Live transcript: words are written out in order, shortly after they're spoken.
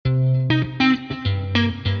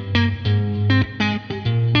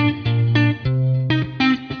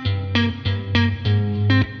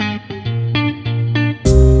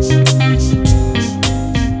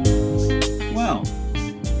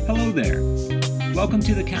Welcome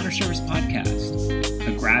to the Counter Service Podcast,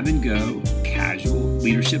 a grab-and-go, casual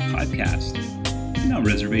leadership podcast. No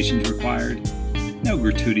reservations required, no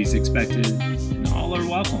gratuities expected, and all are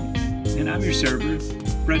welcome. And I'm your server,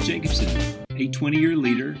 Brett Jacobson, a 20-year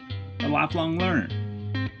leader, a lifelong learner.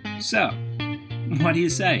 So, what do you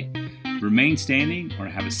say? Remain standing or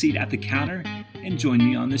have a seat at the counter and join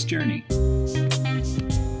me on this journey.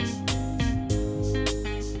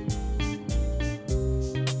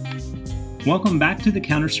 Welcome back to the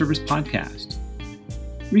Counter Service Podcast.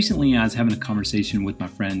 Recently, I was having a conversation with my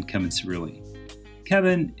friend Kevin Cirilli.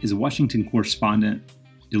 Kevin is a Washington correspondent,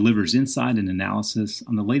 delivers insight and analysis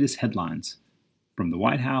on the latest headlines from the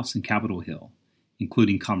White House and Capitol Hill,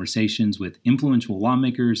 including conversations with influential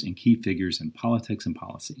lawmakers and key figures in politics and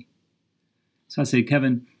policy. So I say,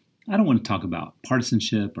 Kevin, I don't want to talk about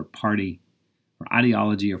partisanship or party or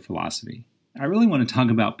ideology or philosophy. I really want to talk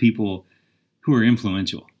about people who are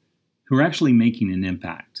influential, who are actually making an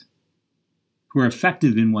impact, who are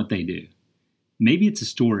effective in what they do. Maybe it's a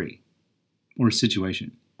story or a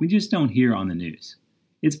situation we just don't hear on the news.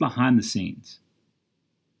 It's behind the scenes.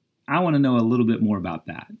 I want to know a little bit more about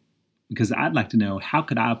that because I'd like to know how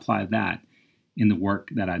could I apply that in the work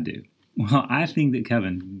that I do. Well, I think that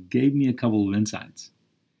Kevin gave me a couple of insights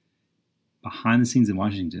behind the scenes in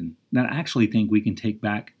Washington that I actually think we can take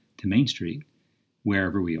back to Main Street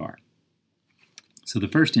wherever we are. So the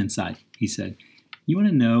first insight, he said, you want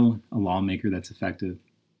to know a lawmaker that's effective?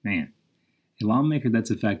 Man, a lawmaker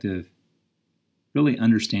that's effective really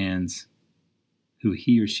understands who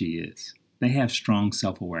he or she is. They have strong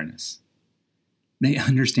self-awareness. They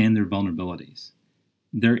understand their vulnerabilities.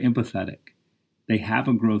 They're empathetic. They have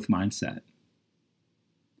a growth mindset.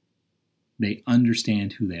 They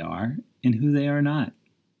understand who they are and who they are not.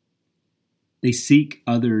 They seek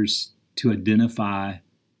others to identify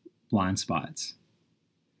blind spots.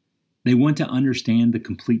 They want to understand the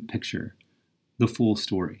complete picture, the full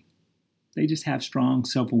story. They just have strong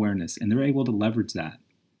self-awareness, and they're able to leverage that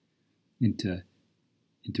into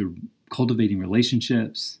cultivating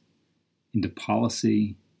relationships, into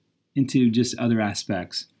policy, into just other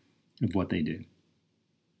aspects of what they do.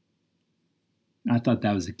 I thought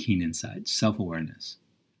that was a keen insight, self-awareness.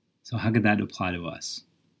 So how could that apply to us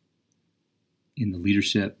in the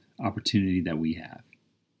leadership opportunity that we have?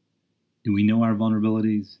 Do we know our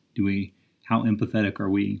vulnerabilities? How empathetic are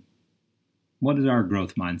we? What does our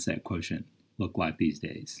growth mindset quotient look like these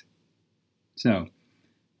days? So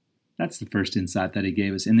that's the first insight that he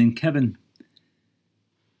gave us. And then Kevin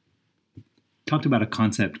talked about a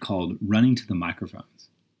concept called running to the microphones.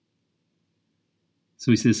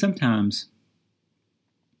 So he says sometimes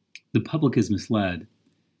the public is misled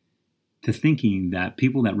to thinking that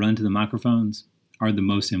people that run to the microphones are the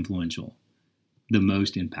most influential, the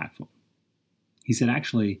most impactful. He said,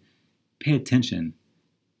 actually, pay attention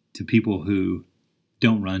to people who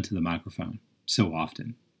don't run to the microphone so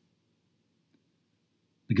often.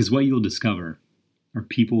 Because what you'll discover are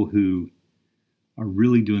people who are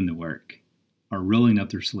really doing the work, are rolling up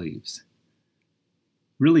their sleeves,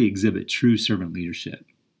 really exhibit true servant leadership,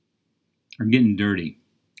 are getting dirty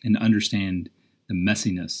and understand the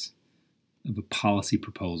messiness of a policy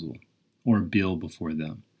proposal or a bill before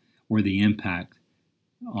them, or the impact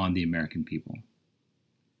on the American people.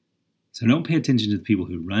 So don't pay attention to the people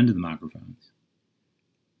who run to the microphones.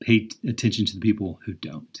 Pay attention to the people who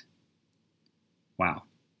don't. Wow.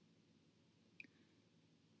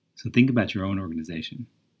 So think about your own organization.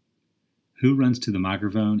 Who runs to the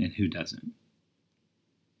microphone and who doesn't?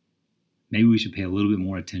 Maybe we should pay a little bit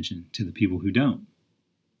more attention to the people who don't.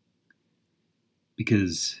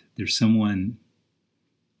 Because there's someone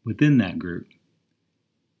within that group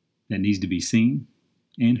that needs to be seen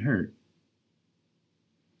and heard.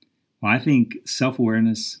 Well, I think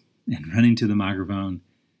self-awareness and running to the microphone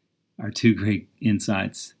are two great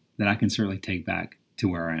insights that I can certainly take back to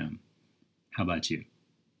where I am. How about you?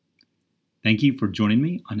 Thank you for joining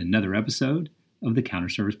me on another episode of the Counter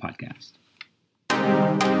Service Podcast.